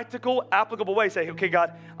practical, applicable way, say, okay,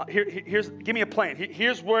 God, give me a plan.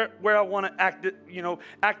 Here's where I want to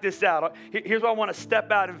act this out. Here's where I want to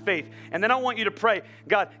step out in faith. And then I want you to pray,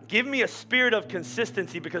 God, give me a spirit of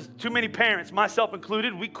consistency, because too many parents, myself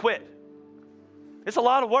included, we quit. It's a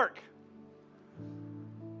lot of work.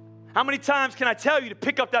 How many times can I tell you to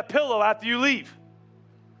pick up that pillow after you leave?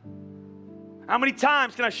 How many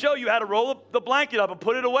times can I show you how to roll the blanket up and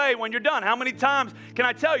put it away when you're done? How many times can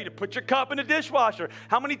I tell you to put your cup in the dishwasher?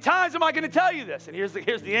 How many times am I going to tell you this? And here's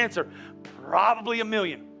the answer. Probably a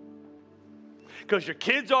million. Because your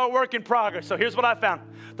kids are a work in progress. So here's what I found.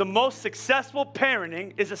 The most successful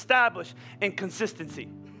parenting is established in consistency,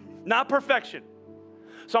 not perfection.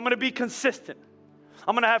 So I'm going to be consistent.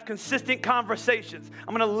 I'm going to have consistent conversations.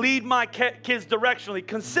 I'm going to lead my kids directionally,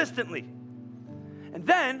 consistently. And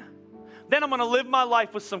then I'm going to live my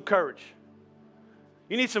life with some courage.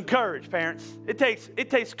 You need some courage, parents. It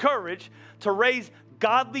takes courage to raise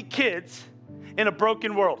godly kids in a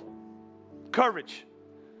broken world. Courage.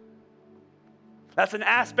 That's an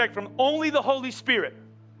aspect from only the Holy Spirit.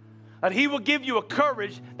 That he will give you a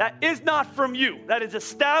courage that is not from you, that is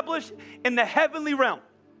established in the heavenly realm.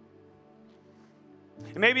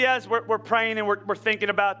 And maybe as we're praying and we're thinking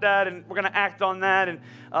about that, and we're going to act on that, and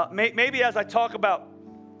maybe as I talk about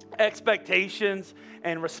expectations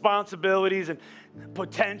and responsibilities and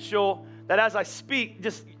potential, that as I speak,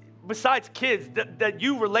 just besides kids, that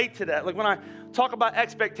you relate to that. Like when I talk about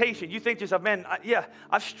expectation, you think to yourself, man,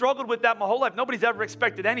 I've struggled with that my whole life. Nobody's ever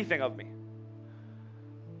expected anything of me.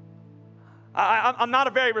 I'm not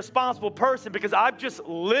a very responsible person because I've just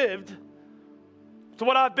lived to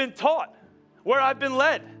what I've been taught, where I've been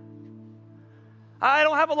led. I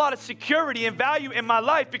don't have a lot of security and value in my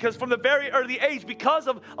life because from the very early age, because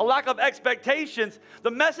of a lack of expectations,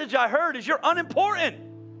 the message I heard is you're unimportant.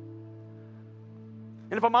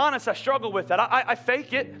 And if I'm honest, I struggle with that. I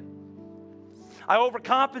fake it. I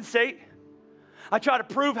overcompensate. I try to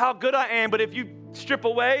prove how good I am, but if you strip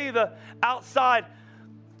away the outside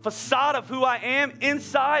facade of who I am,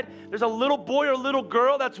 inside, there's a little boy or little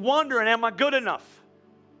girl that's wondering, am I good enough?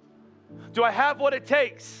 Do I have what it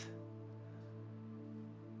takes?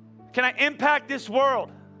 Can I impact this world?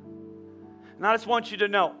 And I just want you to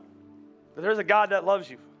know that there's a God that loves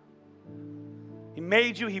you. He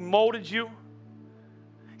made you. He molded you.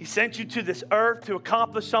 He sent you to this earth to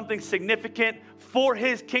accomplish something significant for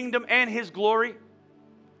his kingdom and his glory.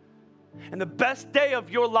 And the best day of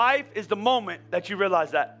your life is the moment that you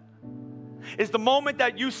realize that. is the moment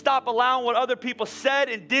that you stop allowing what other people said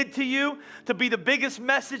and did to you to be the biggest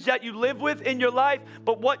message that you live with in your life,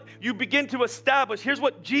 but what you begin to establish. Here's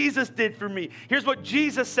what Jesus did for me. Here's what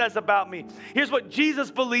Jesus says about me. Here's what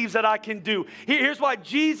Jesus believes that I can do. Here's why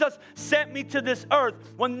Jesus sent me to this earth.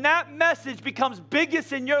 When that message becomes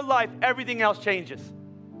biggest in your life, everything else changes.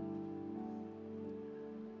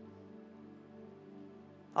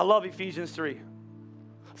 I love Ephesians 3.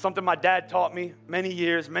 Something my dad taught me many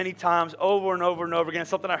years, many times, over and over and over again.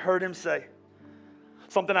 Something I heard him say.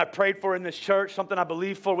 Something I prayed for in this church. Something I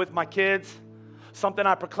believe for with my kids. Something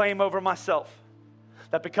I proclaim over myself.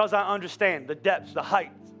 That because I understand the depths, the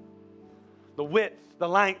height, the width, the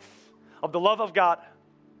length of the love of God,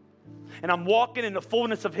 and I'm walking in the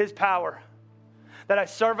fullness of His power, that I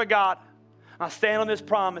serve a God, and I stand on this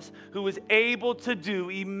promise, who is able to do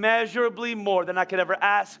immeasurably more than I could ever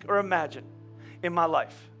ask or imagine in my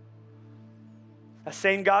life. That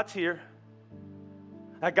same God's here.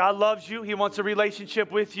 That God loves you. He wants a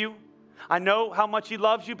relationship with you. I know how much He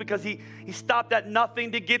loves you because He stopped at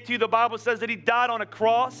nothing to get to you. The Bible says that He died on a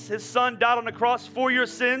cross. His Son died on the cross for your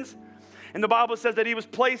sins. And the Bible says that He was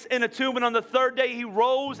placed in a tomb, and on the third day He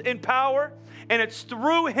rose in power. And it's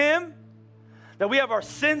through Him that we have our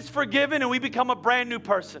sins forgiven and we become a brand new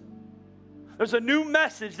person. There's a new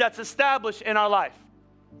message that's established in our life.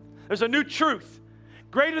 There's a new truth,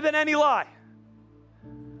 greater than any lie.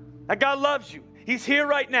 That God loves you. He's here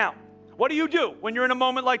right now. What do you do when you're in a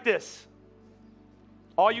moment like this?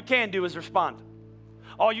 All you can do is respond.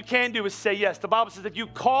 All you can do is say yes. The Bible says that you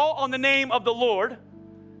call on the name of the Lord,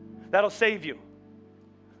 that'll save you.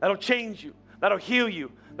 That'll change you. That'll heal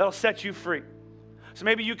you. That'll set you free. So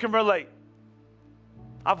maybe you can relate.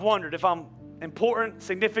 I've wondered if I'm important,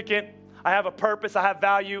 significant, I have a purpose, I have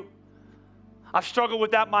value. I've struggled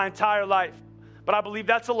with that my entire life, but I believe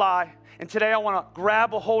that's a lie. And today I want to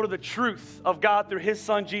grab a hold of the truth of God through His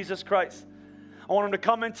Son, Jesus Christ. I want Him to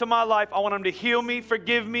come into my life. I want Him to heal me,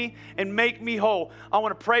 forgive me, and make me whole. I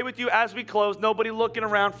want to pray with you as we close. Nobody looking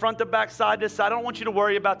around, front to back, side to side. I don't want you to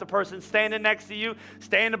worry about the person standing next to you,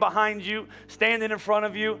 standing behind you, standing in front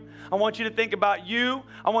of you. I want you to think about you.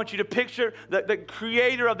 I want you to picture the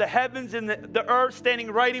creator of the heavens and the earth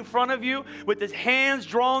standing right in front of you with His hands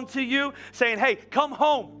drawn to you, saying, hey, come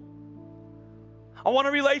home. I want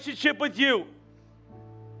a relationship with you.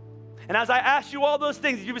 And as I ask you all those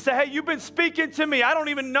things, you would say, hey, you've been speaking to me. I don't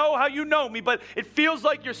even know how you know me, but it feels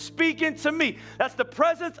like you're speaking to me. That's the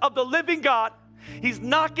presence of the living God. He's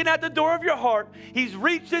knocking at the door of your heart. He's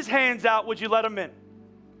reached His hands out. Would you let Him in?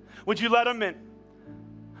 Would you let Him in?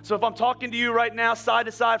 So if I'm talking to you right now, side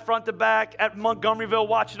to side, front to back, at Montgomeryville,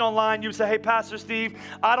 watching online, you say, hey, Pastor Steve,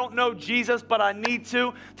 I don't know Jesus, but I need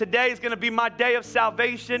to. Today is going to be my day of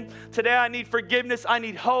salvation. Today I need forgiveness. I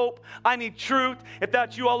need hope. I need truth. If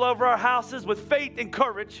that's you all over our houses with faith and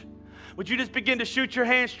courage, would you just begin to shoot your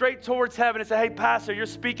hand straight towards heaven and say, hey, Pastor, you're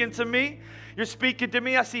speaking to me. You're speaking to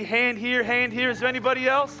me. I see hand here, hand here. Is there anybody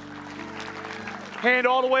else? Hand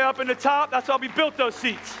all the way up in the top. That's how we built those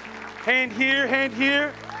seats. Hand here, hand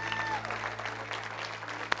here.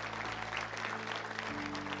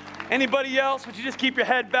 Anybody else? Would you just keep your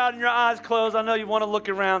head bowed and your eyes closed? I know you want to look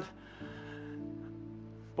around.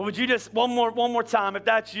 But would you just, one more time, if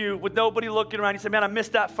that's you, with nobody looking around, you say, man, I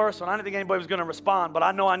missed that first one. I didn't think anybody was going to respond, but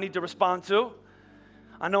I know I need to respond too.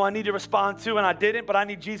 I know I need to respond too, and I didn't, but I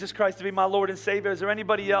need Jesus Christ to be my Lord and Savior. Is there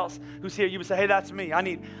anybody else who's here? You would say, hey, that's me. I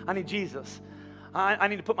need Jesus. I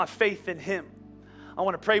need to put my faith in Him. I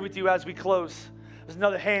want to pray with you as we close. There's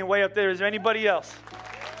another hand way up there. Is there anybody else?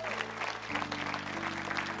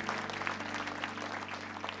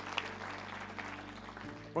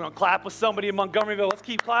 We're going to clap with somebody in Montgomeryville. Let's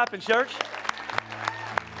keep clapping, church.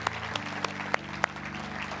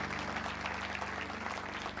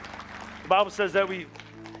 The Bible says that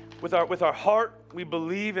with our heart we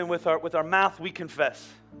believe, and with our mouth we confess.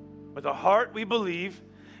 With our heart we believe,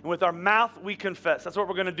 and with our mouth we confess. That's what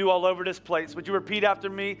we're going to do all over this place. Would you repeat after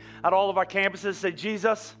me at all of our campuses? Say,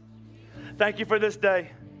 Jesus, thank you for this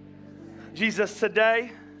day. Jesus,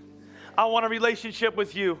 today I want a relationship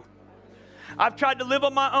with you. I've tried to live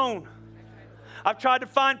on my own. I've tried to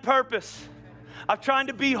find purpose. I've tried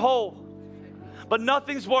to be whole, but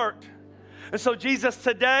nothing's worked. And so, Jesus,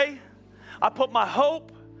 today, I put my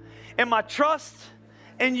hope and my trust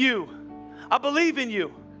in you. I believe in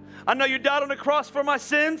you. I know you died on the cross for my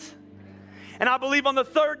sins, and I believe on the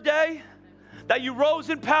third day that you rose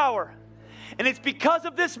in power. And it's because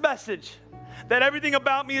of this message that everything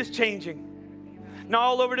about me is changing. Now,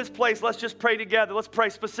 all over this place, let's just pray together. Let's pray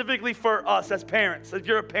specifically for us as parents. If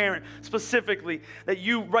you're a parent, specifically, that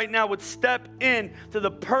you right now would step in to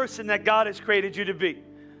the person that God has created you to be.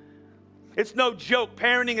 It's no joke.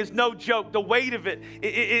 Parenting is no joke. The weight of it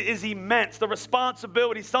is immense. The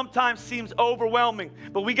responsibility sometimes seems overwhelming.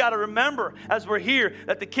 But we got to remember as we're here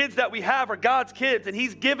that the kids that we have are God's kids, and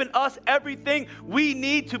He's given us everything we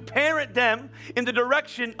need to parent them in the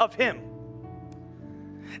direction of Him.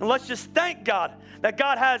 And let's just thank God that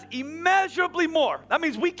God has immeasurably more. That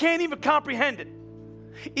means we can't even comprehend it.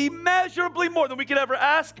 Immeasurably more than we could ever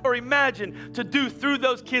ask or imagine to do through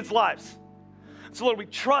those kids' lives. So, Lord, we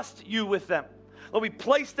trust you with them. Lord, we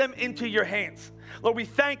place them into your hands. Lord, we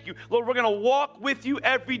thank you. Lord, we're going to walk with you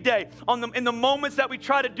every day. In the moments that we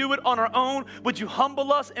try to do it on our own, would you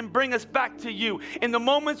humble us and bring us back to you? In the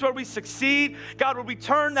moments where we succeed, God, would we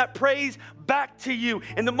turn that praise back to you?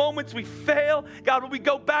 In the moments we fail, God, would we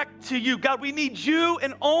go back to you? God, we need you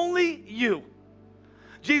and only you.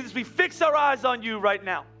 Jesus, we fix our eyes on you right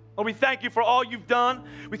now. Lord, we thank you for all you've done.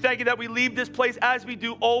 We thank you that we leave this place as we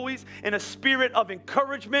do always in a spirit of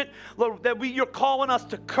encouragement. Lord, that you're calling us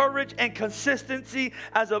to courage and consistency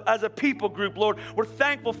as a people group, Lord. We're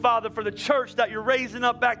thankful, Father, for the church that you're raising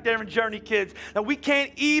up back there in Journey Kids, that we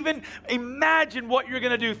can't even imagine what you're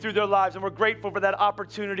going to do through their lives, and we're grateful for that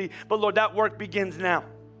opportunity. But Lord, that work begins now.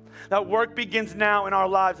 That work begins now in our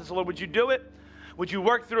lives. And so, Lord, would you do it? Would you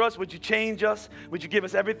work through us? Would you change us? Would you give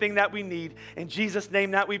us everything that we need? In Jesus'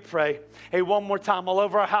 name that we pray. Hey, one more time all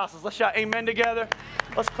over our houses. Let's shout amen together.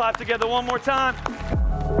 Let's clap together one more time.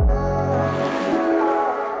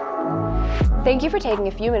 Thank you for taking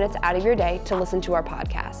a few minutes out of your day to listen to our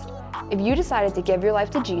podcast. If you decided to give your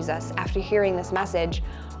life to Jesus after hearing this message,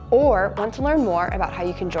 or want to learn more about how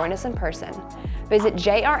you can join us in person, visit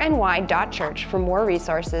jrny.church for more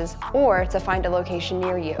resources or to find a location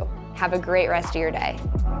near you. Have a great rest of your day.